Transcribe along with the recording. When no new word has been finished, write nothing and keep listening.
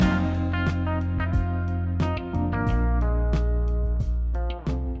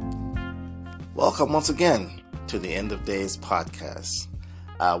Welcome once again to the End of Days podcast,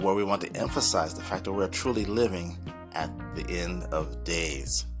 where we want to emphasize the fact that we're truly living at the end of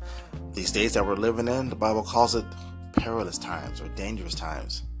days. These days that we're living in, the Bible calls it perilous times or dangerous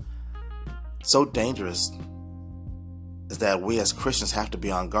times. So dangerous is that we as Christians have to be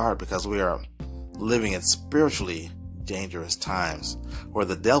on guard because we are living in spiritually dangerous times where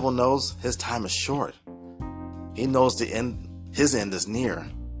the devil knows his time is short. He knows his end is near,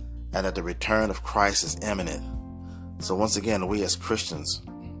 and that the return of Christ is imminent. So once again, we as Christians,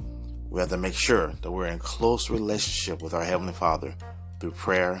 we have to make sure that we're in close relationship with our Heavenly Father through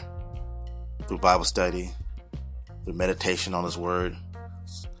prayer, through Bible study, through meditation on His Word.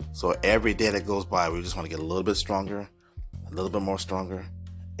 So every day that goes by, we just want to get a little bit stronger, a little bit more stronger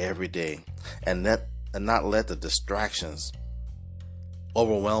every day, and not let the distractions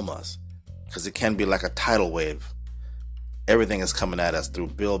overwhelm us, because it can be like a tidal wave. Everything is coming at us through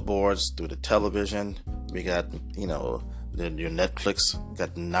billboards, through the television. We got, your Netflix,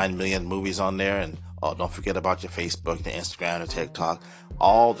 got 9 million movies on there. And don't forget about your Facebook, your Instagram, your TikTok.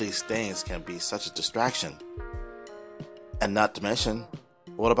 All these things can be such a distraction. And not to mention,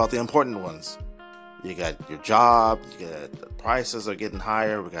 what about the important ones? You got your job, the prices are getting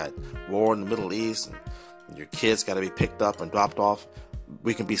higher. We got war in the Middle East, and your kids got to be picked up and dropped off.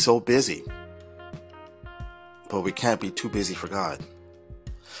 We can be so busy, but we can't be too busy for God.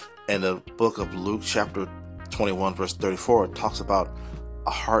 In the book of Luke chapter 21 verse 34, it talks about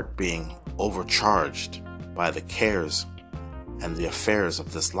a heart being overcharged by the cares and the affairs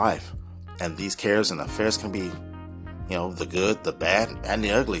of this life. And these cares and affairs can be, the good, the bad, and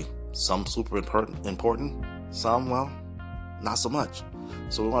the ugly. Some super important, some, not so much.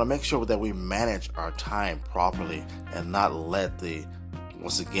 So we want to make sure that we manage our time properly and not let the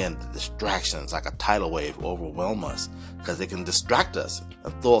distractions like a tidal wave overwhelm us, because they can distract us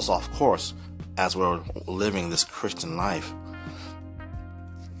and throw us off course as we're living this Christian life.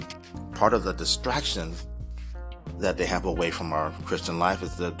 Part of the distraction that they have away from our Christian life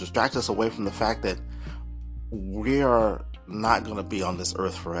is to distract us away from the fact that we are not going to be on this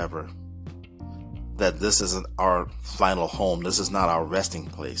earth forever. That this isn't our final home. This is not our resting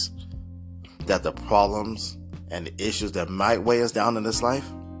place. That the problems and the issues that might weigh us down in this life,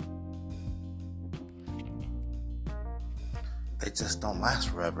 they just don't last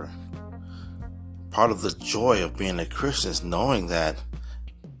forever. Part of the joy of being a Christian is knowing that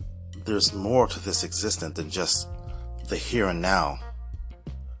there's more to this existence than just the here and now.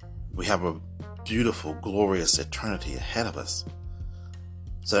 We have a beautiful, glorious eternity ahead of us.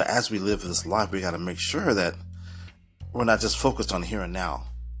 So as we live this life, we got to make sure that we're not just focused on here and now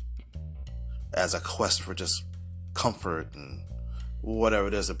as a quest for just comfort and whatever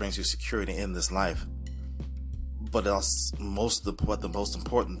it is that brings you security in this life. But the most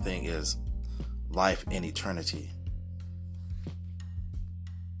important thing is life in eternity.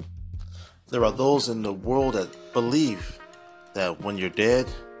 There are those in the world that believe that when you're dead,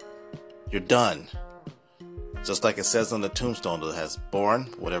 you're done. Just like it says on the tombstone that has born,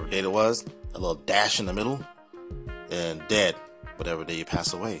 whatever date it was, a little dash in the middle, and dead, whatever day you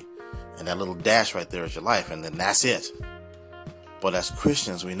pass away. And that little dash right there is your life, and then that's it. But as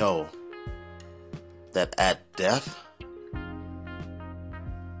Christians, we know that at death,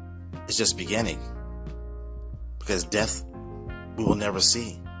 it's just beginning. Because death, we will never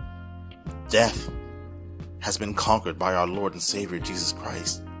see. Death has been conquered by our Lord and Savior, Jesus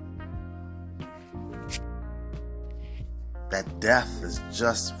Christ. That death is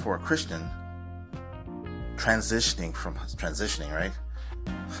just, for a Christian, transitioning, right?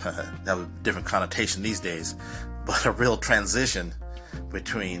 That was a different connotation these days, but a real transition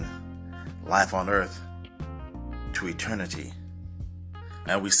between life on earth to eternity.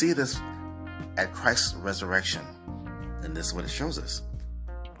 And we see this at Christ's resurrection, and this is what it shows us.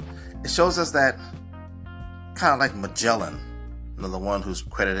 It shows us that, kind of like Magellan, the one who's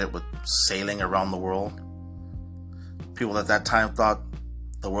credited with sailing around the world. People at that time thought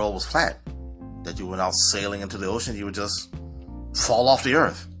the world was flat, that you went out sailing into the ocean, you would just fall off the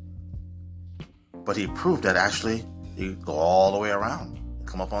earth. But he proved that actually you go all the way around and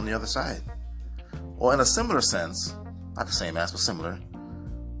come up on the other side. Well, in a similar sense, not the same as, but similar,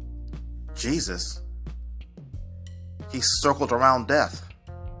 Jesus, he circled around death.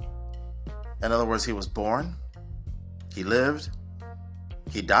 In other words, he was born, he lived,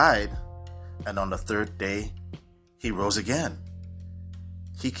 he died, and on the third day, he rose again.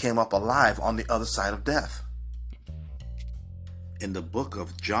 He came up alive on the other side of death. In the book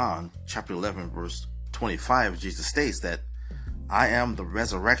of John, chapter 11, verse 25, Jesus states that I am the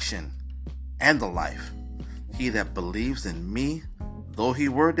resurrection and the life. He that believes in me, though he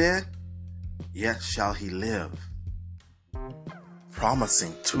were dead, yet shall he live.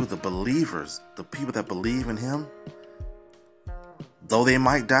 Promising to the believers, the people that believe in him, though they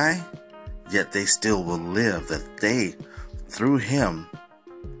might die, yet they still will live, that they, through him,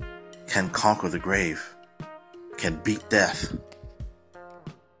 can conquer the grave, can beat death.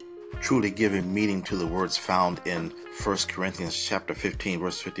 Truly giving meaning to the words found in 1 Corinthians chapter 15,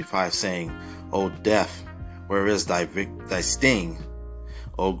 verse 55, saying, O death, where is thy sting?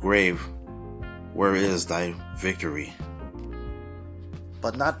 O grave, where is thy victory?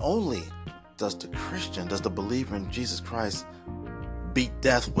 But not only does the believer in Jesus Christ beat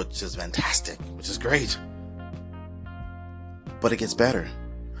death, which is fantastic, which is great, but it gets better.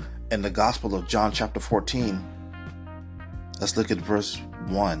 In the Gospel of John chapter 14, let's look at verse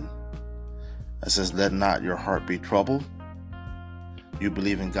 1. It says, let not your heart be troubled. You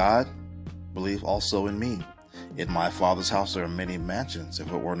believe in God, believe also in me. In my Father's house there are many mansions.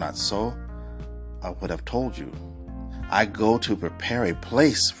 If it were not so, I would have told you. I go to prepare a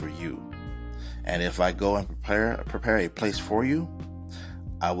place for you. And if I go and prepare a place for you,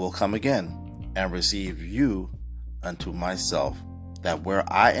 I will come again and receive you unto myself, that where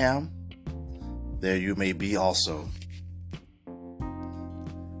I am, there you may be also.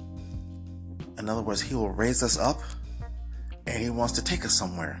 In other words, he will raise us up, and he wants to take us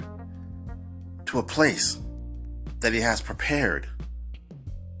somewhere, to a place that he has prepared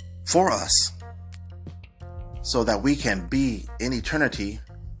for us, so that we can be in eternity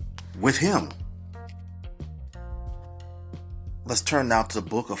with him. Let's turn now to the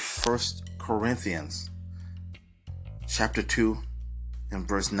book of 1 Corinthians, chapter 2, and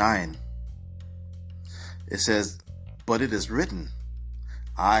verse 9. It says, but it is written,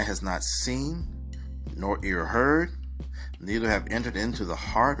 eye has not seen, nor ear heard, neither have entered into the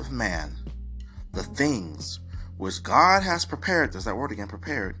heart of man the things which God has prepared, there's that word again,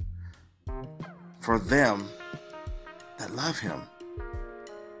 prepared, for them that love him.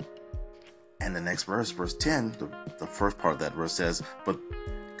 And the next verse, verse 10, the first part of that verse says, but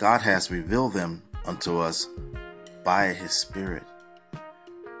God has revealed them unto us by his Spirit.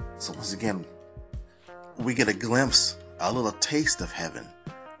 So once again, we get a glimpse, a little taste of heaven.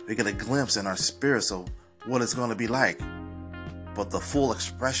 We get a glimpse in our spirits of what it's going to be like. But the full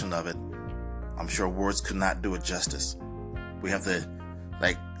expression of it, I'm sure words could not do it justice. We have to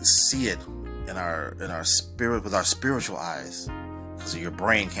see it in our spirit, with our spiritual eyes, because your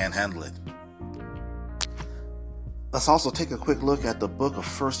brain can't handle it. Let's also take a quick look at the book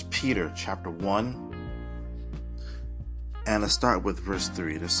of 1 Peter chapter 1. And let's start with verse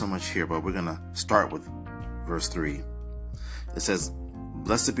 3. There's so much here, but we're going to start with verse 3. It says,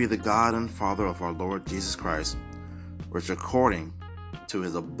 blessed be the God and Father of our Lord Jesus Christ, which according to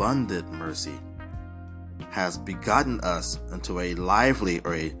his abundant mercy has begotten us into a lively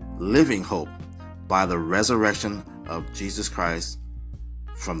or a living hope by the resurrection of Jesus Christ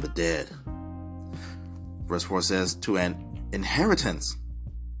from the dead. Verse 4 says, to an inheritance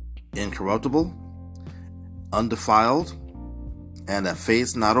incorruptible, undefiled, and that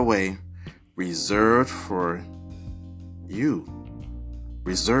fades not away, reserved for you,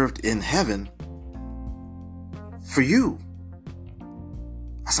 reserved in heaven for you.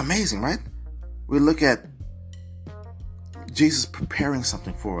 That's amazing, right? We look at Jesus preparing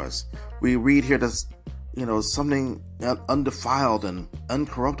something for us. We read here that something undefiled and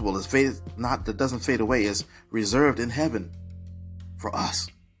uncorruptible that doesn't fade away, is reserved in heaven for us,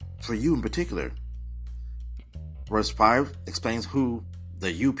 for you in particular. Verse 5 explains who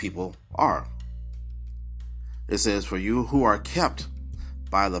the you people are. It says, for you who are kept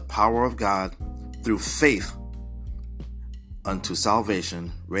by the power of God through faith unto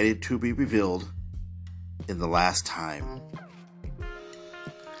salvation, ready to be revealed in the last time.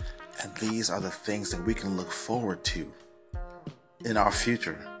 And these are the things that we can look forward to in our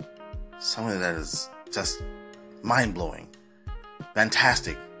future. Something that is just mind-blowing,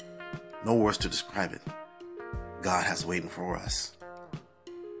 fantastic, no words to describe it. God has waiting for us.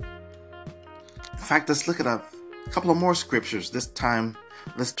 In fact, let's look at a couple of more scriptures. This time,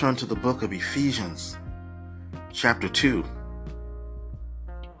 let's turn to the book of Ephesians, chapter 2.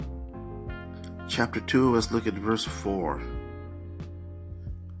 Chapter 2, let's look at verse 4.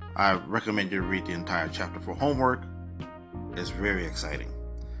 I recommend you read the entire chapter for homework. It's very exciting.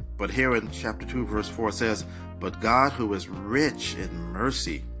 But here in chapter 2, verse 4, it says, but God, who is rich in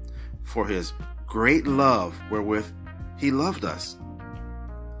mercy, for his great love wherewith he loved us,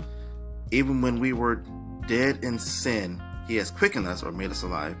 even when we were dead in sin, he has quickened us, or made us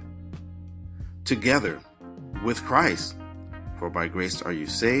alive, together with Christ. For by grace are you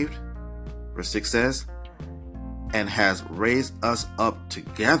saved. Verse 6 says, and has raised us up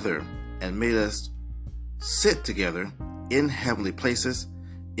together and made us sit together in heavenly places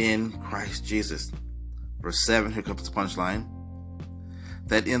in Christ Jesus. Verse 7, here comes the punchline.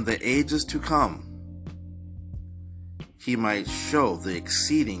 That in the ages to come, he might show the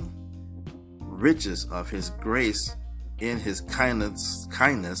exceeding riches of his grace in his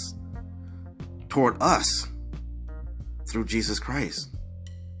kindness toward us through Jesus Christ.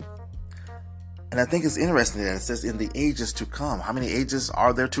 And I think it's interesting that it says in the ages to come. How many ages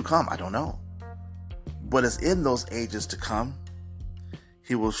are there to come? I don't know. But it's in those ages to come,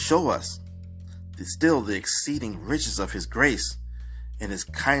 he will show us still the exceeding riches of his grace and his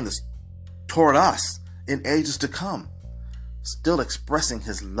kindness toward us in ages to come. Still expressing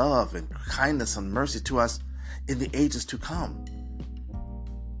his love and kindness and mercy to us in the ages to come.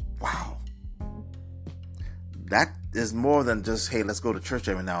 Wow. That is more than just, hey, let's go to church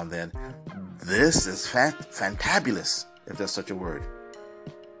every now and then. This is fantabulous, if there's such a word.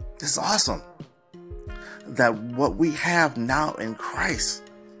 This is awesome. That what we have now in Christ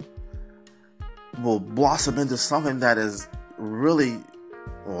will blossom into something that is really,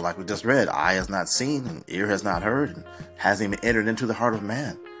 well, like we just read, eye has not seen and ear has not heard and hasn't even entered into the heart of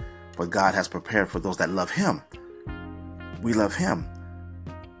man. But God has prepared for those that love him. We love him.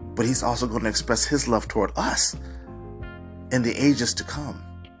 But he's also going to express his love toward us in the ages to come.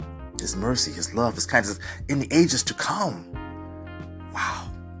 His mercy, his love, his kindness in the ages to come.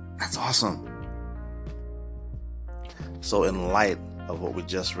 Wow, that's awesome. So in light of what we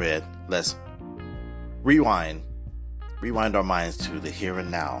just read, let's rewind our minds to the here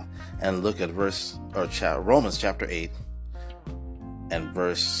and now and look at Romans chapter 8 and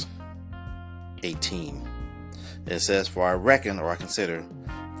verse 18. It says, for I reckon, or I consider,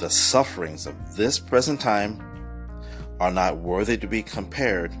 the sufferings of this present time are not worthy to be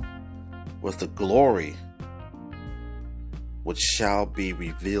compared with the glory which shall be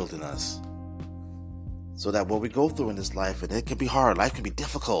revealed in us. So that what we go through in this life, and it can be hard, life can be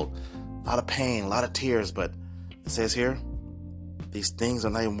difficult, a lot of pain, a lot of tears, but it says here, these things are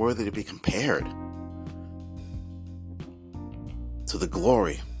not even worthy to be compared to the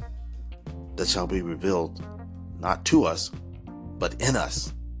glory that shall be revealed, not to us, but in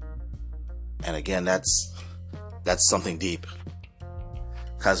us. And again, that's something deep.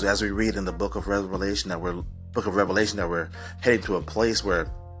 Because as we read in the book of Revelation that we're heading to a place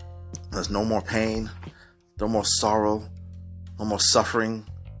where there's no more pain, no more sorrow, no more suffering,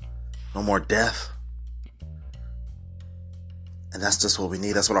 no more death. And that's just what we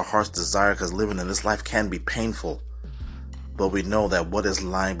need. That's what our hearts desire, because living in this life can be painful. But we know that what is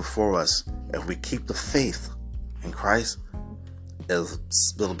lying before us, if we keep the faith in Christ,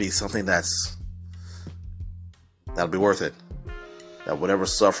 it'll be something that'll be worth it. That whatever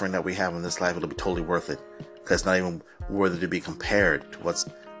suffering that we have in this life, it'll be totally worth it. Because it's not even worthy to be compared to what's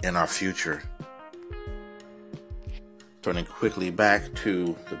in our future. Turning quickly back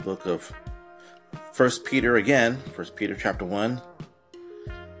to the book of 1 Peter again, 1 Peter chapter 1.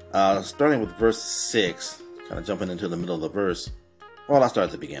 Starting with verse 6, kind of jumping into the middle of the verse. Well, I'll start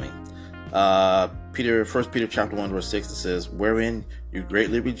at the beginning. 1 Peter chapter 1 verse 6, it says, wherein you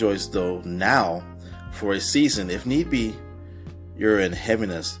greatly rejoice, though now for a season, if need be, you're in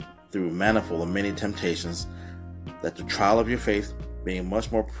heaviness through manifold and many temptations, that the trial of your faith, being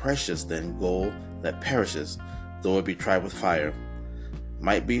much more precious than gold that perishes, though it be tried with fire,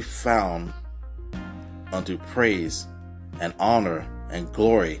 might be found unto praise and honor and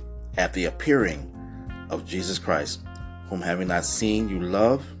glory at the appearing of Jesus Christ, whom having not seen you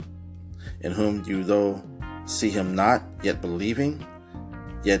love, in whom you though see him not, yet believing,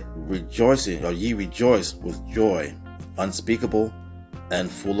 yet rejoicing, or ye rejoice with joy unspeakable and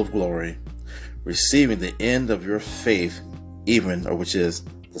full of glory, receiving the end of your faith, even, or which is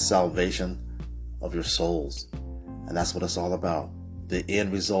the salvation of your souls. And that's what it's all about. The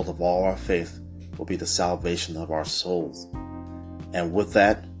end result of all our faith will be the salvation of our souls. And with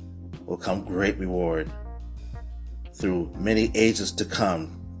that will come great reward. Through many ages to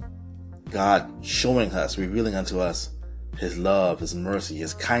come, God showing us, revealing unto us his love, his mercy,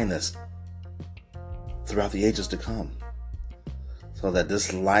 his kindness throughout the ages to come. So that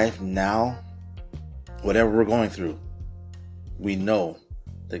this life now, whatever we're going through, we know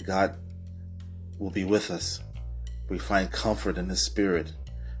that God will be with us. We find comfort in his spirit.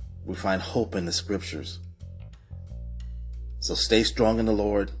 We find hope in the scriptures. So stay strong in the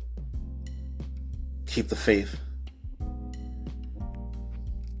Lord. Keep the faith.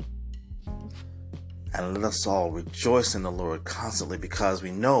 And let us all rejoice in the Lord constantly, because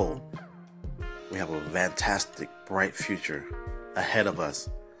we know we have a fantastic, bright future ahead of us.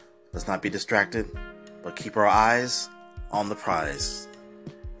 Let's not be distracted, but keep our eyes on the prize.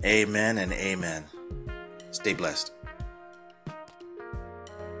 Amen and amen. Stay blessed.